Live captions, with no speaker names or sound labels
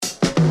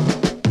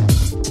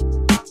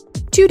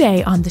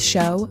Today on the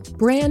show,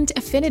 brand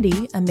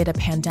affinity amid a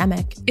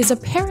pandemic is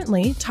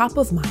apparently top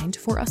of mind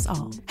for us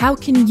all. How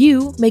can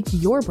you make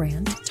your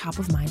brand top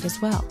of mind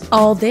as well?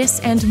 All this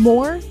and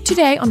more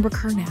today on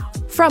Recur Now.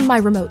 From my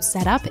remote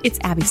setup, it's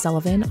Abby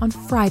Sullivan on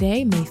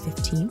Friday, May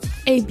 15th,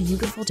 a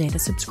beautiful day to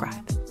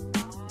subscribe.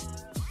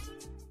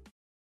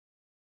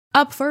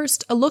 Up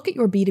first, a look at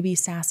your B2B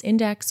SaaS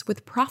index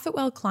with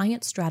Profitwell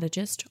client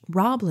strategist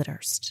Rob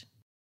Litterst.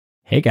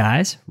 Hey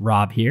guys,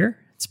 Rob here.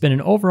 It's been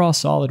an overall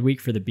solid week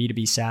for the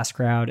B2B SaaS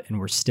crowd, and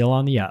we're still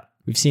on the up.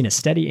 We've seen a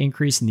steady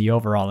increase in the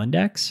overall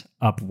index,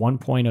 up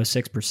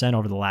 1.06%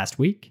 over the last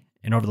week,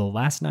 and over the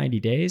last 90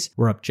 days,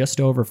 we're up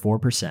just over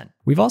 4%.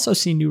 We've also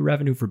seen new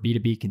revenue for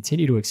B2B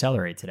continue to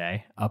accelerate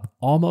today, up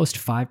almost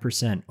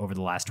 5% over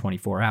the last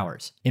 24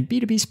 hours. In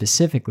B2B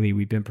specifically,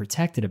 we've been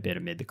protected a bit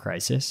amid the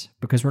crisis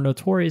because we're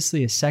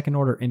notoriously a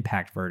second-order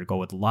impact vertical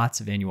with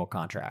lots of annual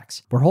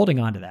contracts. We're holding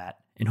on to that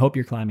and hope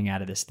you're climbing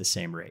out of this at the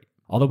same rate.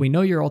 Although we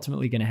know you're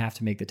ultimately going to have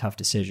to make the tough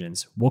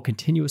decisions, we'll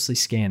continuously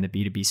scan the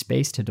B2B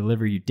space to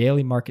deliver you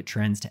daily market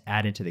trends to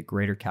add into the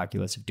greater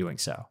calculus of doing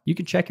so. You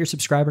can check your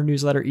subscriber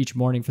newsletter each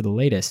morning for the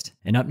latest.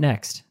 And up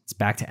next, it's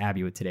back to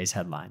Abby with today's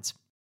headlines.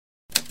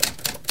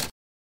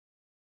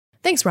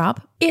 Thanks,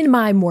 Rob. In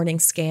my morning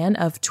scan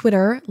of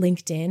Twitter,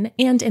 LinkedIn,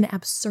 and an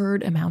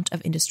absurd amount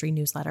of industry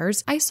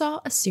newsletters, I saw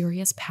a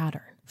serious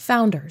pattern.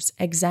 Founders,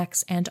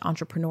 execs, and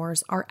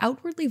entrepreneurs are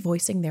outwardly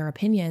voicing their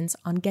opinions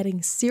on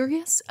getting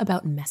serious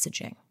about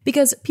messaging.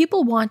 Because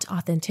people want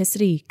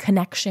authenticity,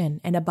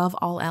 connection, and above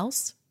all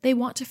else, they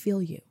want to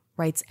feel you,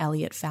 writes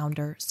Elliott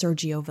founder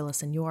Sergio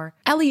Villaseñor.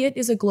 Elliott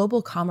is a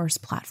global commerce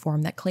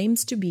platform that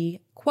claims to be,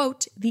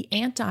 quote, the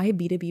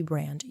anti-B2B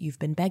brand you've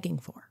been begging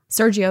for.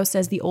 Sergio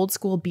says the old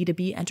school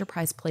B2B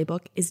enterprise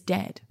playbook is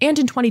dead. And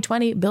in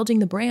 2020, building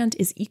the brand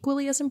is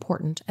equally as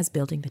important as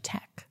building the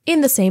tech.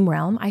 In the same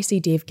realm, I see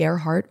Dave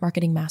Gerhardt,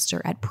 marketing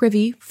master at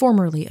Privy,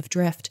 formerly of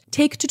Drift,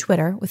 take to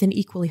Twitter with an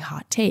equally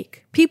hot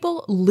take.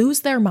 People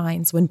lose their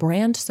minds when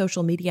brand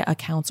social media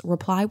accounts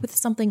reply with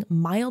something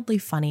mildly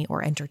funny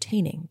or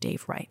entertaining,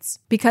 Dave writes.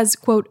 Because,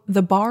 quote,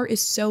 the bar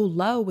is so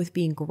low with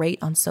being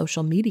great on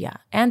social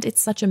media, and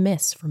it's such a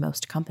miss for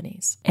most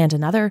companies. And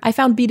another, I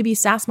found B2B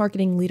SaaS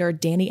marketing leader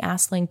Danny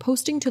Asling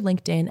posting to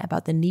LinkedIn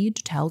about the need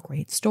to tell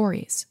great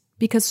stories.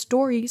 Because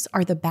stories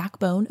are the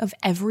backbone of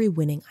every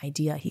winning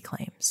idea, he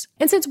claims.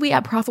 And since we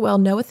at Profitwell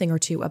know a thing or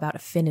two about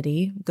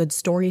affinity, good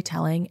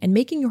storytelling, and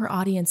making your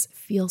audience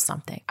feel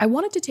something, I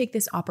wanted to take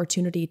this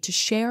opportunity to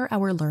share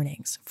our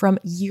learnings from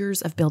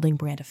years of building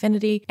brand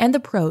affinity and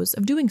the pros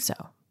of doing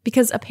so.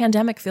 Because a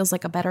pandemic feels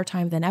like a better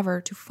time than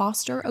ever to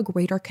foster a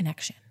greater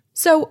connection.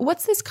 So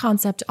what's this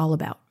concept all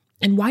about?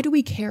 And why do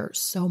we care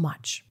so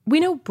much? We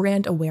know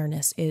brand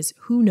awareness is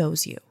who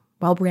knows you,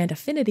 while brand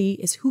affinity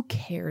is who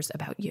cares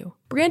about you.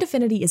 Brand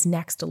affinity is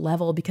next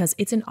level because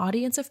it's an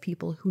audience of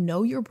people who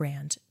know your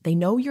brand, they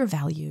know your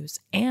values,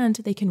 and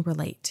they can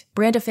relate.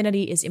 Brand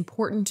affinity is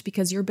important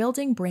because you're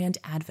building brand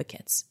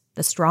advocates.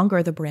 The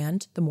stronger the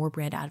brand, the more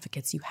brand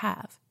advocates you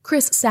have.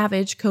 Chris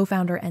Savage,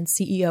 co-founder and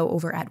CEO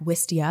over at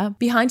Wistia,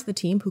 behind the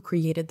team who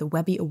created the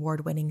Webby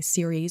Award-winning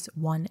series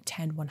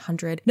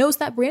 1-10-100, knows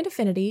that brand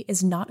affinity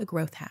is not a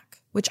growth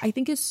hack, which I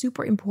think is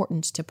super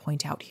important to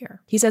point out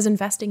here. He says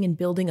investing in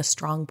building a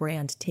strong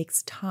brand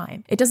takes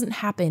time. It doesn't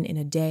happen in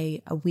a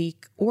day, a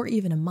week, or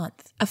even a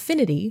month.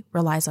 Affinity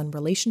relies on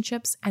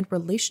relationships, and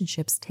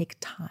relationships take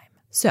time.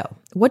 So,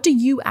 what do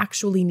you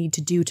actually need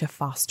to do to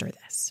foster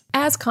this?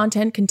 As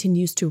content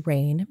continues to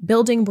reign,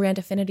 building brand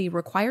affinity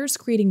requires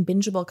creating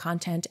bingeable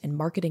content and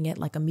marketing it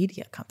like a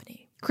media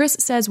company. Chris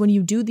says when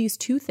you do these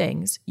two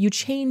things, you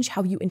change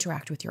how you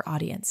interact with your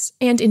audience,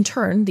 and in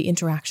turn, the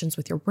interactions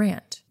with your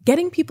brand.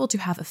 Getting people to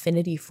have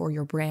affinity for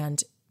your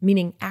brand,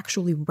 meaning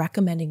actually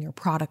recommending your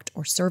product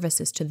or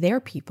services to their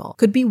people,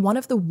 could be one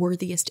of the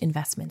worthiest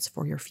investments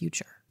for your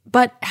future.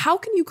 But how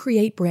can you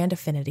create brand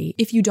affinity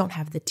if you don't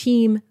have the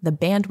team, the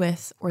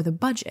bandwidth, or the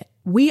budget?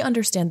 We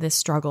understand this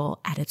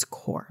struggle at its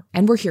core,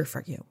 and we're here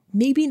for you.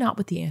 Maybe not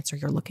with the answer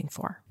you're looking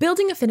for.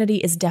 Building affinity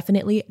is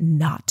definitely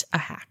not a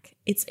hack.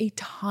 It's a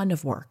ton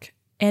of work.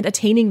 And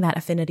attaining that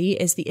affinity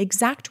is the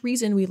exact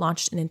reason we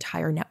launched an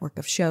entire network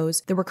of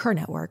shows, the Recur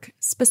Network,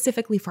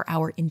 specifically for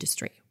our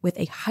industry, with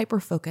a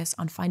hyper-focus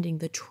on finding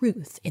the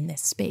truth in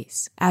this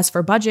space. As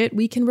for budget,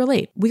 we can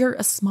relate. We're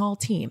a small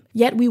team,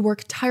 yet we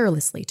work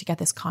tirelessly to get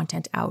this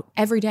content out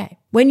every day.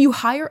 When you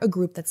hire a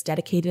group that's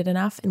dedicated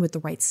enough and with the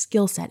right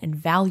skill set and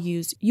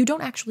values, you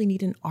don't actually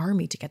need an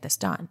army to get this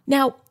done.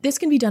 Now, this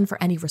can be done for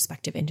any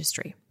respective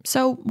industry.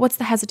 So what's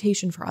the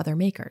hesitation for other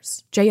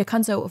makers? Jay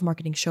Acunzo of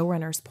Marketing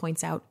Showrunners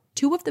points out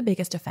two of the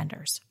biggest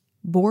offenders: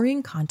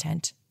 boring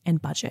content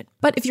and budget.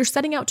 But if you're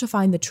setting out to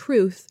find the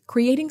truth,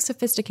 creating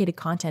sophisticated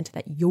content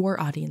that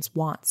your audience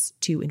wants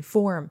to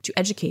inform, to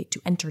educate,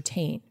 to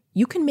entertain,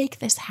 you can make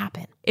this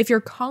happen. If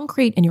you're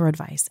concrete in your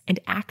advice and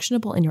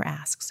actionable in your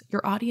asks,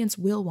 your audience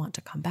will want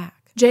to come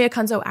back. Jay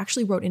Acunzo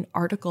actually wrote an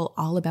article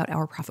all about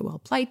our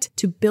Profitwell plight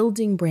to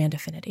building brand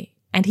affinity.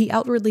 And he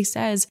outwardly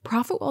says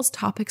Profitwell's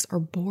topics are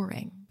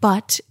boring.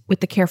 But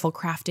with the careful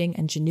crafting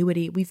and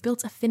ingenuity, we've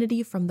built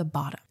affinity from the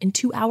bottom. And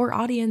to our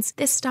audience,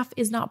 this stuff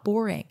is not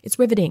boring. It's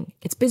riveting.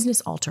 It's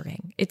business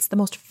altering. It's the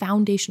most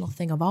foundational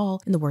thing of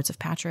all. In the words of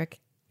Patrick,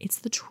 it's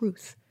the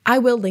truth. I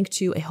will link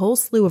to a whole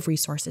slew of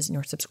resources in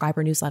your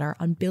subscriber newsletter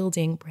on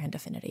building brand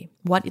affinity,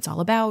 what it's all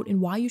about, and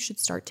why you should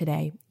start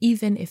today,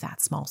 even if at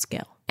small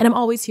scale. And I'm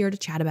always here to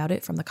chat about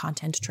it from the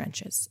content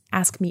trenches.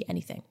 Ask me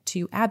anything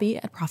to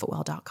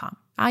Abby@profitwell.com.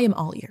 I am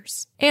all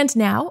ears. And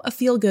now, a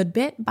feel-good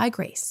bit by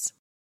Grace.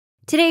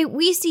 Today,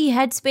 we see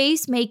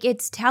Headspace make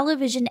its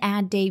television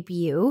ad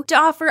debut to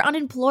offer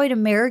unemployed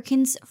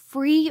Americans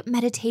free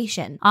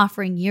meditation,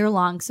 offering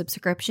year-long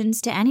subscriptions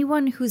to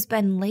anyone who's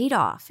been laid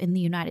off in the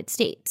United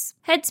States.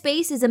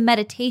 Headspace is a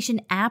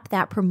meditation app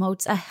that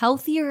promotes a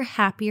healthier,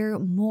 happier,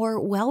 more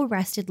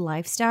well-rested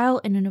lifestyle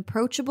in an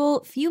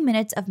approachable few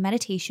minutes of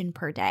meditation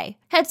per day.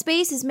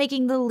 Headspace is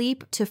making the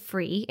leap to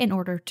free in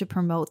order to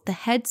promote the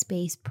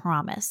Headspace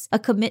Promise, a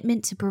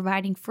commitment to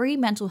providing free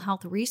mental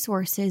health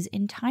resources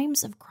in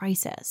times of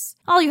crisis.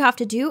 All you have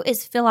to do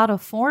is fill out a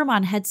form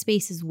on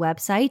Headspace's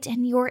website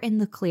and you're in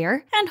the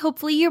clear, and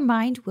hopefully your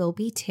mind will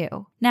be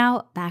too.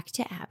 Now, back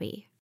to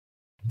Abby.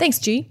 Thanks,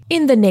 G.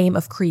 In the name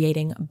of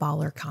creating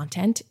baller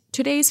content,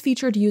 today's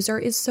featured user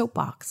is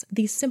Soapbox,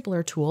 the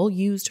simpler tool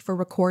used for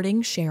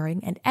recording,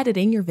 sharing, and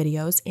editing your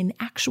videos in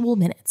actual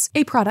minutes,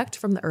 a product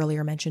from the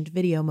earlier mentioned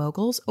video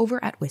moguls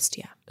over at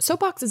Wistia.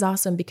 Soapbox is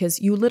awesome because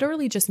you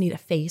literally just need a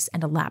face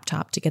and a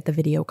laptop to get the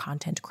video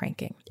content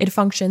cranking. It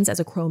functions as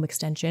a Chrome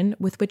extension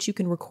with which you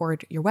can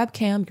record your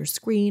webcam, your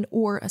screen,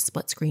 or a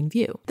split-screen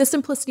view. The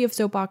simplicity of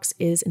Soapbox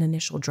is an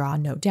initial draw,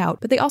 no doubt,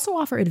 but they also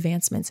offer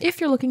advancements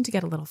if you're looking to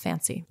get a little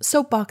fancy.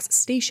 Soapbox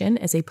Station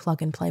is a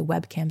plug-and-play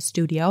webcam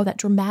studio that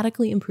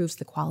dramatically improves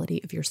the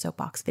quality of your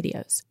Soapbox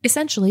videos.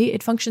 Essentially,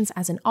 it functions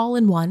as an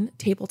all-in-one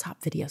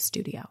tabletop video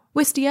studio.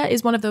 Wistia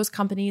is one of those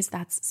companies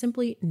that's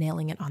simply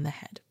nailing it on the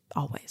head.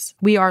 Always.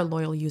 We are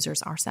loyal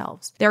users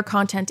ourselves. Their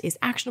content is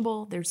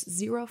actionable, there's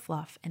zero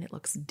fluff, and it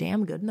looks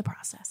damn good in the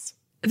process.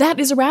 That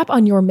is a wrap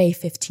on your May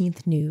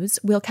 15th news.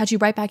 We'll catch you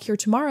right back here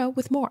tomorrow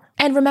with more.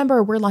 And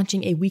remember, we're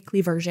launching a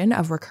weekly version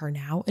of Recur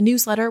Now, a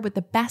newsletter with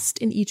the best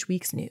in each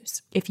week's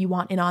news. If you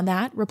want in on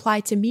that, reply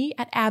to me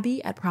at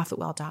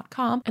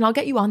Abby@profitwell.com, and I'll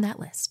get you on that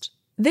list.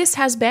 This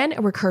has been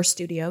a Recur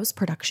Studios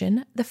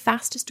production, the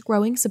fastest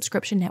growing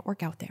subscription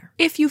network out there.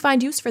 If you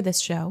find use for this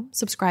show,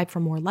 subscribe for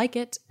more like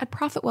it at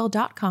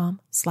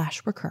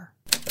profitwell.com/recur.